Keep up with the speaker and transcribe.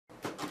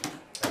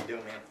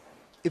doing, man?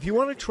 If you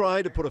want to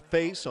try to put a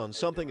face on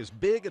something as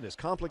big and as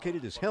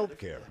complicated as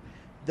healthcare,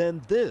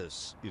 then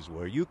this is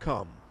where you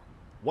come.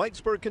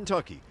 Whitesburg,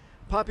 Kentucky,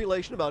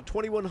 population about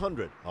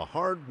 2,100, a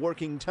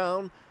hard-working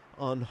town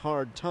on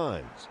hard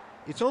times.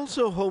 It's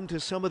also home to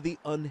some of the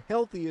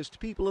unhealthiest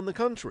people in the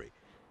country,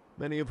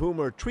 many of whom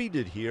are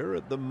treated here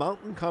at the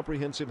Mountain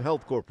Comprehensive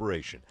Health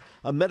Corporation,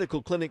 a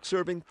medical clinic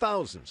serving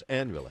thousands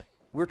annually.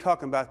 We're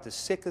talking about the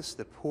sickest,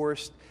 the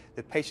poorest,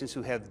 the patients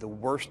who have the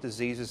worst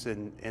diseases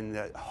in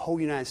the whole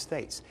United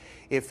States.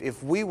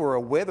 If we were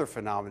a weather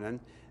phenomenon,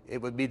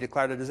 it would be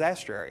declared a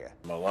disaster area.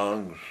 My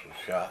lungs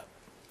are shot.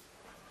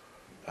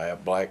 I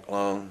have black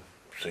lung,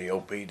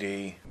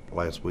 COPD.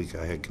 Last week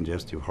I had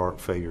congestive heart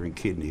failure and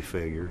kidney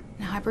failure.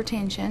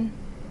 Hypertension,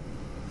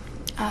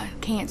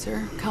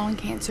 cancer, colon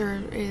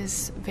cancer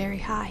is very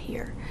high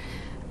here.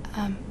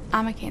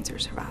 I'm a cancer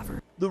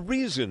survivor. The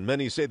reason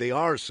many say they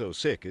are so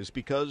sick is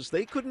because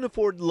they couldn't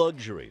afford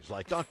luxuries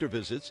like doctor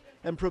visits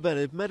and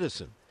preventive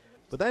medicine.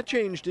 But that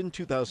changed in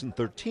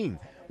 2013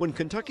 when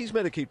Kentucky's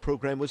Medicaid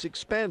program was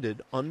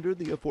expanded under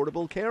the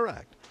Affordable Care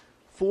Act.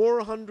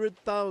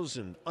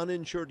 400,000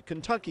 uninsured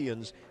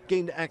Kentuckians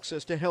gained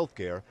access to health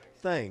care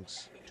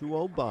thanks to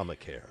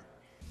Obamacare.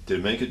 Did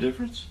it make a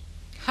difference?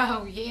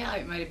 Oh, yeah,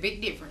 it made a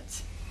big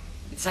difference.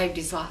 It saved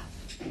his life.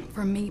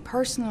 For me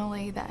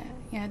personally, the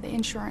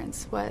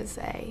insurance was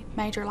a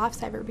major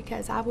lifesaver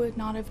because I would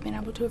not have been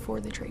able to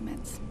afford the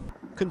treatments.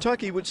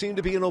 Kentucky would seem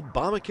to be an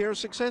Obamacare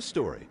success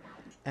story.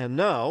 And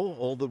now,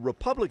 all the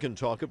Republican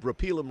talk of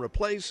repeal and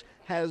replace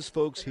has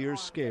folks here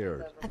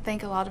scared. I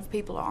think a lot of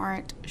people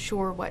aren't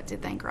sure what to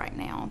think right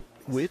now.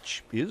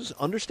 Which is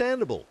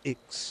understandable,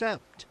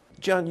 except...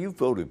 John, you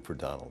voted for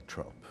Donald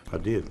Trump. I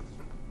did.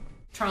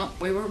 Trump,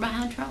 we were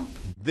behind Trump.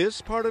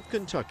 This part of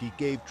Kentucky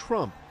gave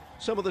Trump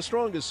some of the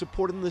strongest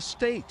support in the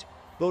state,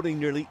 voting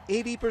nearly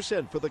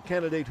 80% for the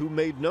candidate who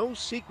made no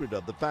secret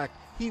of the fact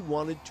he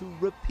wanted to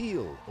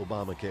repeal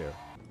Obamacare.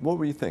 What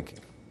were you thinking?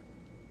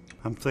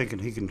 I'm thinking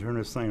he can turn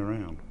this thing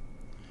around.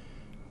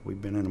 We've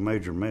been in a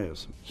major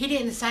mess. He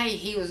didn't say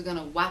he was going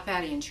to wipe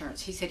out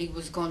insurance. He said he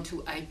was going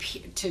to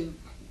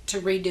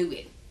redo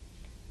it.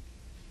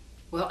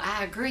 Well,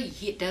 I agree.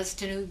 It does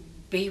to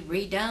be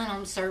redone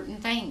on certain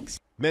things.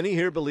 Many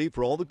here believe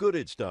for all the good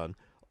it's done,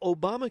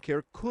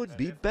 Obamacare could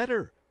be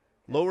better.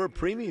 Lower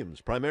premiums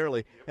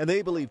primarily, and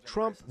they believe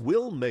Trump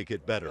will make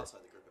it better.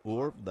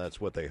 Or that's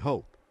what they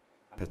hope.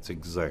 That's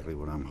exactly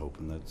what I'm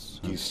hoping.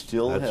 That's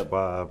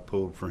why I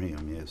pulled for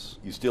him, yes.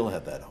 You still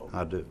have that hope?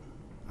 I do.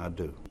 I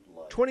do.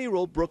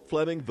 20-year-old Brooke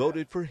Fleming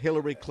voted for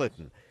Hillary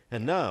Clinton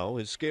and now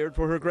is scared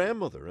for her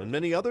grandmother and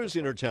many others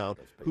in her town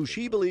who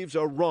she believes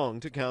are wrong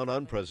to count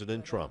on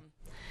President Trump.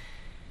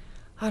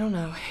 I don't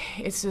know.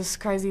 It's just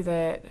crazy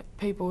that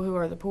people who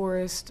are the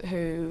poorest,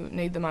 who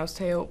need the most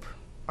help,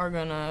 are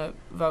going to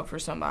vote for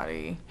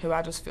somebody who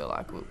I just feel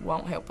like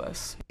won't help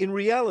us. In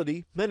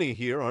reality, many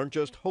here aren't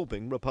just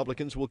hoping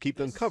Republicans will keep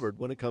them covered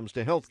when it comes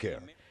to health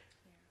care.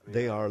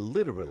 They are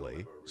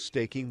literally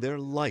staking their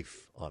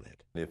life on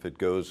it. If it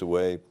goes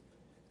away,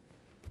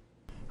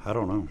 I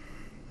don't know.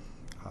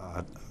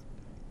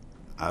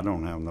 I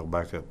don't have no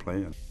backup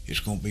plan. It's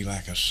going to be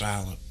like a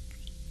silent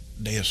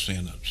death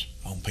sentence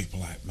on people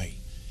like me.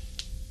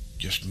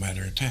 Just a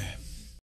matter of time.